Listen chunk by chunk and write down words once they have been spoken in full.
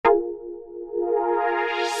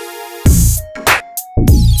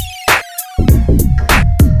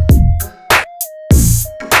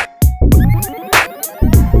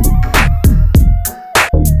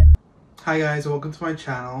guys, welcome to my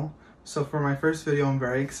channel. So for my first video, I'm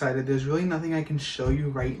very excited. There's really nothing I can show you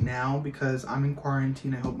right now because I'm in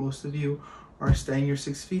quarantine. I hope most of you are staying your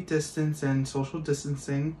 6 feet distance and social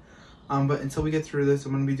distancing. But until we get through this,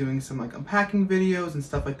 I'm going to be doing some like unpacking videos and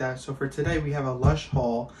stuff like that. So for today, we have a Lush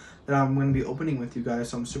haul that I'm going to be opening with you guys.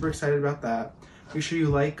 So I'm super excited about that. Make sure you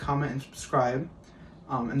like, comment, and subscribe.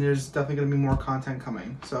 And there's definitely going to be more content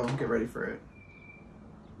coming. So get ready for it.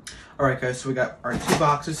 Alright guys, so we got our 2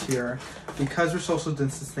 boxes here. Because we're social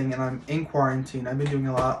distancing and I'm in quarantine, I've been doing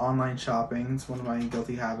a lot of online shopping. It's one of my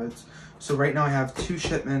guilty habits. So right now I have 2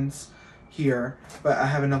 shipments here, but I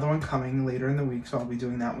have another one coming later in the week, so I'll be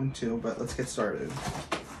doing that one too. But let's get started.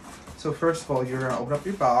 So first of all, you're going to open up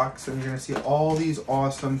your box and you're going to see all these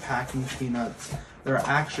awesome packing peanuts. They're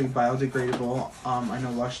actually biodegradable. I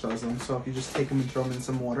know Lush does them, so if you just take them and throw them in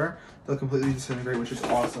some water, they'll completely disintegrate, which is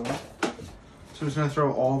awesome. So I'm just going to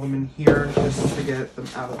throw all of them in here just to get them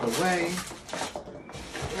out of the way.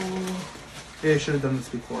 Yeah, I should have done this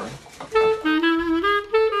before.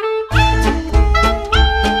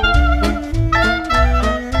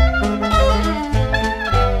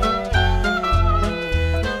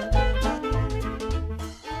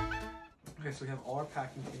 Okay, so we have all our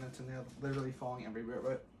packing peanuts and they're literally falling everywhere,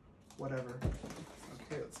 but whatever.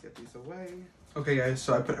 Okay, let's get these away. Okay guys,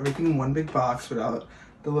 so I put everything in one big box without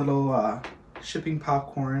the little shipping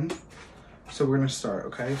popcorn. So we're gonna start,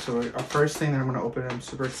 okay? So our first thing that I'm gonna open and I'm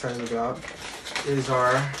super excited about is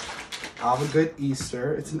our Avo Good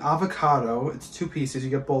Easter. It's an avocado. It's 2 pieces.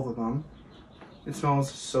 You get both of them. It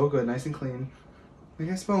smells so good, nice and clean. I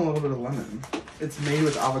think I smell a little bit of lemon. It's made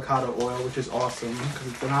with avocado oil, which is awesome because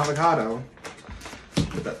it's an avocado.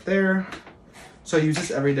 Put that there. So I use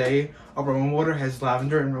this every day. Eau Roma Water has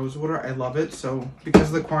lavender and rose water. I love it. So because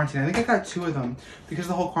of the quarantine, I think I got 2 of them. Because of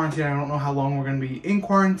the whole quarantine, I don't know how long we're going to be in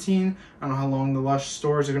quarantine. I don't know how long the Lush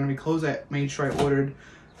stores are going to be closed. I made sure I ordered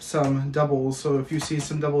some doubles. So if you see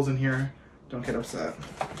some doubles in here, don't get upset.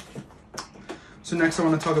 So next I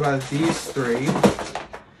want to talk about these 3.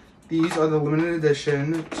 These are the limited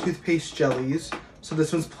edition toothpaste jellies. So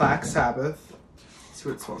this one's Plaque Sabbath. Let's see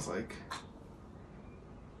what it smells like.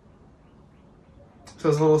 So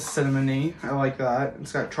it's a little cinnamony. I like that.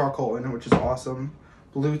 It's got charcoal in it, which is awesome.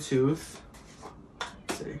 Bluetooth.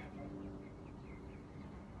 Let's see.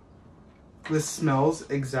 This smells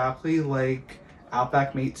exactly like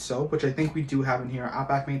Outback Mate soap, which I think we do have in here.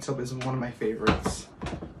 Outback Mate soap is one of my favorites.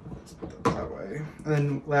 Let's put that way. And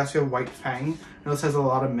then last we have white Fang. And this has a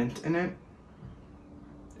lot of mint in it.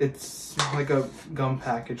 It's like a gum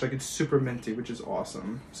package. Like it's super minty, which is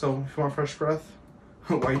awesome. So if you want fresh breath,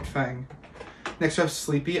 white Fang. Next we have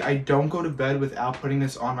Sleepy. I don't go to bed without putting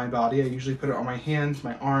this on my body. I usually put it on my hands,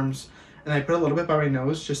 my arms, and I put a little bit by my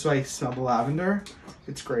nose just so I smell the lavender.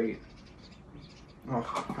 It's great.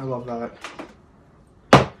 Oh, I love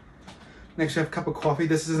that. Next we have Cup of Coffee.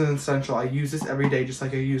 This is an essential. I use this every day just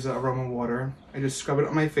like I use Eau Roma Water. I just scrub it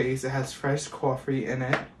on my face. It has fresh coffee in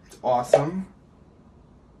it. It's awesome.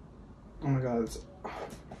 Oh my god,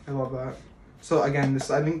 I love that. So again,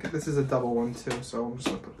 I think this is a double one too, so I'm just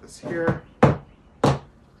gonna put this here.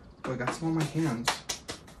 Oh, I got some on my hands.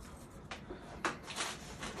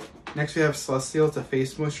 Next we have Celestial. It's a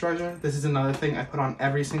face moisturizer. This is another thing I put on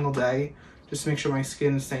every single day just to make sure my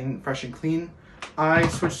skin is staying fresh and clean. I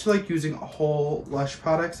switched to like using whole Lush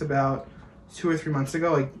products about 2 or 3 months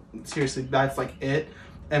ago. Like seriously, that's like it.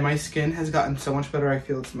 And my skin has gotten so much better. I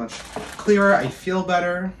feel it's much clearer. I feel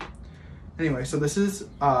better. Anyway, so this is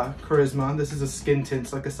Charisma. This is a skin tint,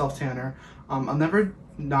 it's like a self tanner. I'll never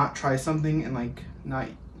not try something and like not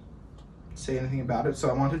say anything about it, so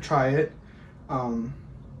I want to try it.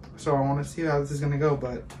 So I want to see how this is gonna go,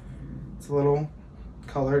 but it's a little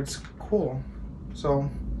color, it's cool. So,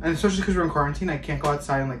 and especially because we're in quarantine, I can't go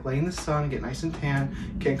outside and like lay in the sun and get nice and tan.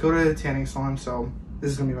 Can't go to the tanning salon, so this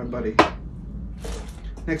is gonna be my buddy.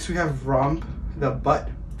 Next we have Rump, the butt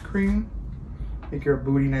cream. Make your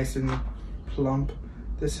booty nice and plump.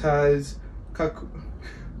 This has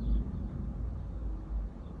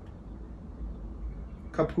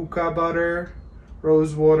Kapuka butter,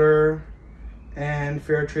 rose water, and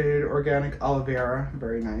fair traded organic aloe vera.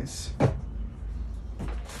 Very nice.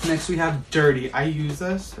 Next we have Dirty. I use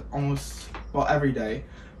this almost, well, every day,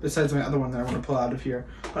 besides my other one that I want to pull out of here.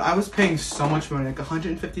 But I was paying so much money, like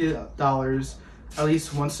 $150 at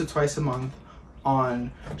least once to twice a month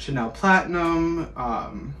on Chanel Platinum,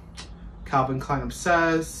 Calvin Klein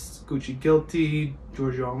Obsessed, Gucci Guilty,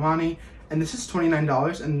 Giorgio Armani, and this is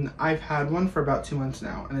 $29, and I've had one for about 2 months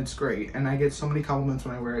now, and it's great, and I get so many compliments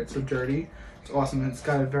when I wear it. So Dirty, it's awesome, and it's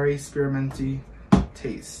got a very spearminty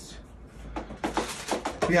taste.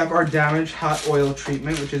 We have our damaged hot oil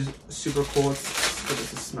treatment, which is super cool. Let's give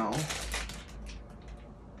this a smell.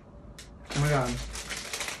 Oh my god.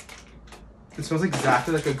 It smells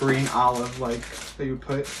exactly like a green olive, like that you would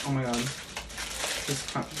put. Oh my god. This is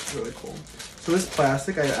kind of really cool. So this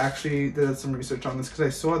plastic, I actually did some research on this because I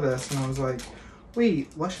saw this and I was like,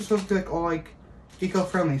 wait, Lush is supposed to be like all like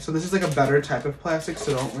eco-friendly. So this is like a better type of plastic,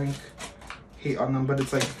 so don't like hate on them, but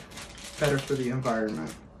it's like better for the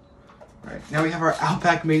environment. All right, now we have our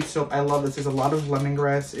Outback Mate soap. I love this. There's a lot of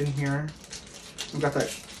lemongrass in here. We've got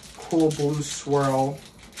that cool blue swirl.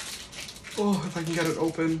 Oh, if I can get it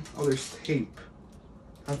open. Oh, there's tape.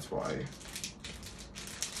 That's why.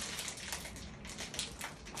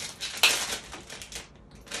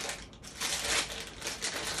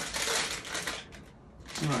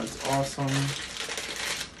 Oh, that's awesome.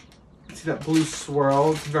 See that blue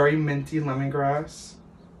swirl? It's very minty lemongrass.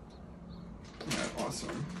 Yeah,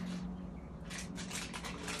 awesome.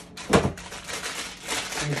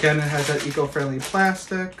 And again, it has that eco-friendly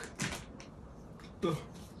plastic. Ugh.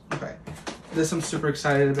 Okay, this I'm super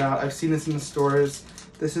excited about. I've seen this in the stores.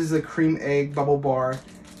 This is a cream egg bubble bar.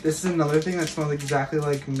 This is another thing that smells exactly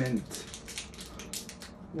like mint.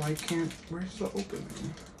 Why can't, where's the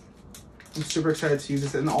opening? I'm super excited to use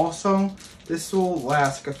this. And also, this will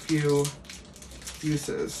last like a few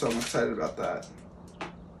uses, so I'm excited about that.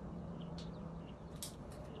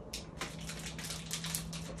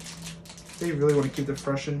 They really want to keep it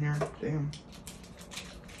fresh in here. Damn.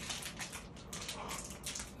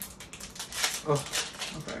 Oh,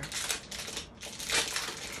 okay.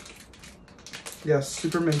 Yeah,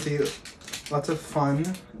 super minty. Lots of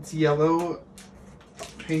fun. It's yellow,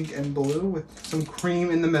 pink, and blue with some cream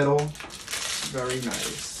in the middle. Very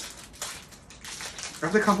nice. I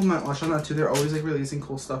have to compliment Lush on that too. They're always like releasing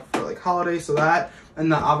cool stuff for like holidays. So that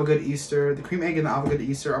and the Avo Good Easter, the cream egg and the Avo Good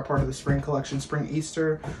Easter are part of the spring collection, spring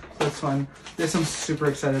Easter. So that's fun. This I'm super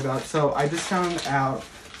excited about. So I just found out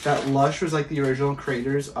that Lush was like the original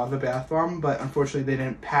creators of the bath bomb, but unfortunately they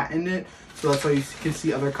didn't patent it. So that's why you can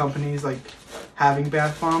see other companies like having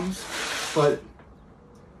bath bombs. But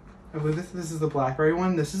I believe this is the Blackberry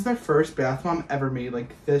one. This is their first bath bomb ever made,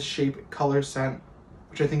 like this shape, color, scent,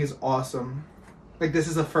 which I think is awesome. Like this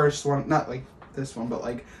is the first one, not like this one, but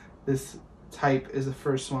like this type is the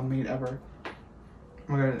first one made ever. Oh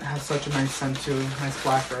my god, it has such a nice scent too, nice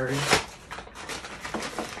blackberry.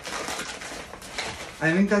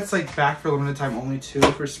 I think that's like back for limited time only too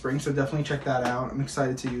for spring, so definitely check that out. I'm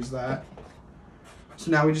excited to use that.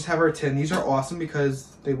 So now we just have our tin. These are awesome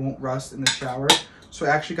because they won't rust in the shower. So I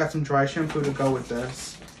actually got some dry shampoo to go with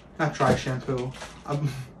this. Not dry shampoo,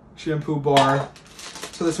 shampoo bar.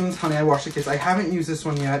 So this one's Honey I Wash the Kids. I haven't used this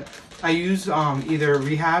one yet. I use either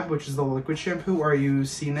Rehab, which is the liquid shampoo, or I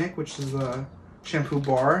use Scenic, which is the shampoo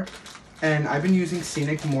bar. And I've been using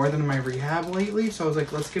Scenic more than my Rehab lately, so I was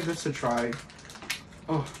like, let's give this a try.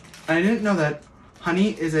 Oh, I didn't know that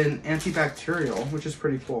honey is an antibacterial, which is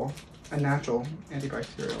pretty cool. A natural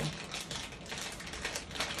antibacterial.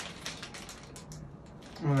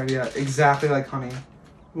 Oh my god, yeah, exactly like honey.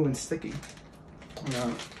 Ooh, and sticky. Oh my god,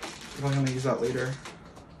 I'm probably gonna use that later.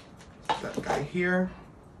 That guy here.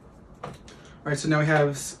 Alright, so now we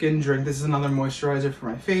have Skin Drink. This is another moisturizer for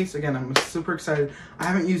my face. Again, I'm super excited. I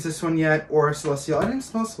haven't used this one yet, or Celestial. I didn't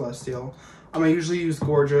smell Celestial. I usually use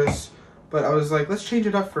Gorgeous, but I was like, let's change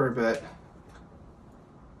it up for a bit.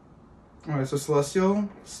 Alright, so Celestial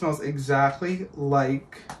smells exactly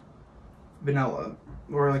like vanilla,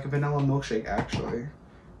 or like a vanilla milkshake actually.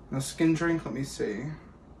 Now Skin Drink, let me see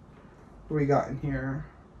what we got in here.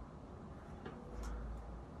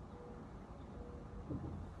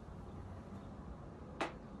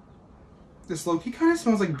 This low-key kind of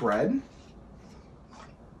smells like bread.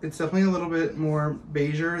 It's definitely a little bit more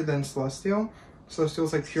beiger than Celestial.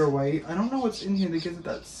 Celestial's like pure white. I don't know what's in here that gives it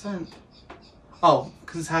that scent. Oh,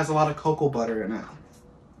 because it has a lot of cocoa butter in it.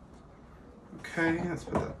 Okay, let's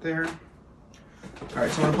put that there.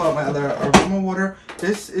 Alright, so I'm going to pull out my other Eau Roma Water.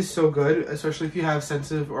 This is so good, especially if you have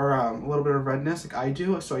sensitive or a little bit of redness like I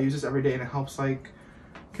do. So I use this every day and it helps like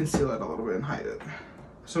conceal it a little bit and hide it.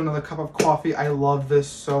 So another cup of coffee. I love this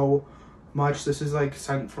so much. This is like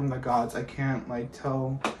sent from the gods. I can't like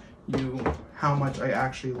tell you how much I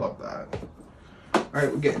actually love that. Alright,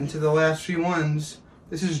 we'll get into the last few ones.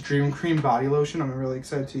 This is Dream Cream Body Lotion. I'm really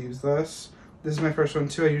excited to use this. This is my first one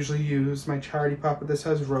too. I usually use my Charity Pop, but this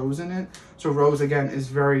has rose in it. So rose, again, is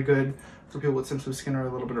very good for people with sensitive skin or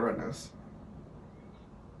a little bit of redness.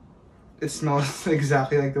 It smells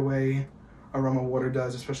exactly like the way Eau Roma Water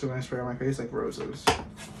does, especially when I spray on my face, like roses.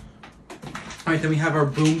 Alright, then we have our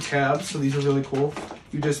Boom tabs. So these are really cool.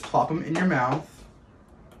 You just plop them in your mouth,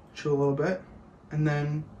 chew a little bit, and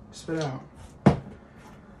then spit out.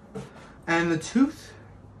 And the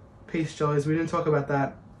toothpaste jellies, we didn't talk about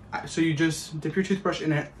that. So you just dip your toothbrush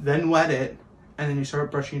in it, then wet it, and then you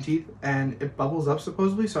start brushing your teeth, and it bubbles up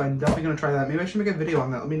supposedly. So I'm definitely gonna try that. Maybe I should make a video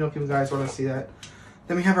on that. Let me know if you guys want to see that.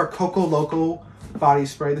 Then we have our Coco Loco body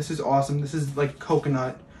spray. This is awesome. This is like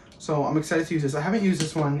coconut. So I'm excited to use this. I haven't used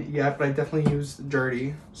this one yet, but I definitely used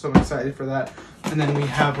Dirty. So I'm excited for that. And then we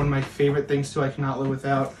have one of my favorite things too, I cannot live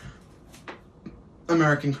without,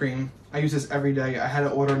 American cream. I use this every day. I had to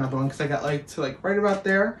order another one because I got like to like right about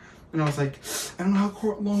there. And I was like, I don't know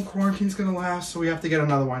how long quarantine's gonna last, so we have to get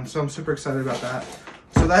another one. So I'm super excited about that.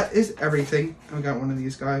 So that is everything. I got one of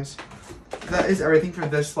these guys. That is everything for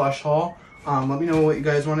this Lush haul. Let me know what you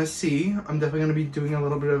guys want to see. I'm definitely gonna be doing a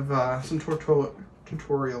little bit of some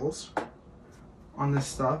tutorials on this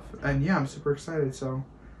stuff. And yeah, I'm super excited. So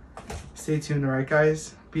stay tuned, alright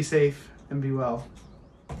guys? Be safe and be well.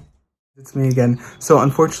 It's me again. So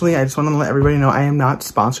unfortunately, I just want to let everybody know I am not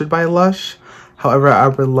sponsored by Lush. However, I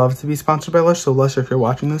would love to be sponsored by Lush. So Lush, if you're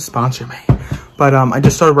watching this, sponsor me. But I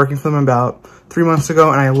just started working for them about 3 months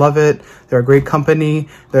ago, and I love it. They're a great company.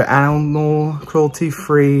 They're animal cruelty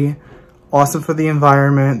free, awesome for the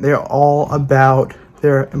environment. They're all about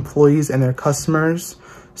their employees and their customers.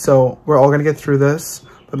 So we're all gonna get through this.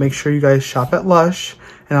 But make sure you guys shop at Lush,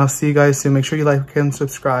 and I'll see you guys soon. Make sure you like and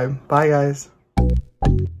subscribe. Bye, guys.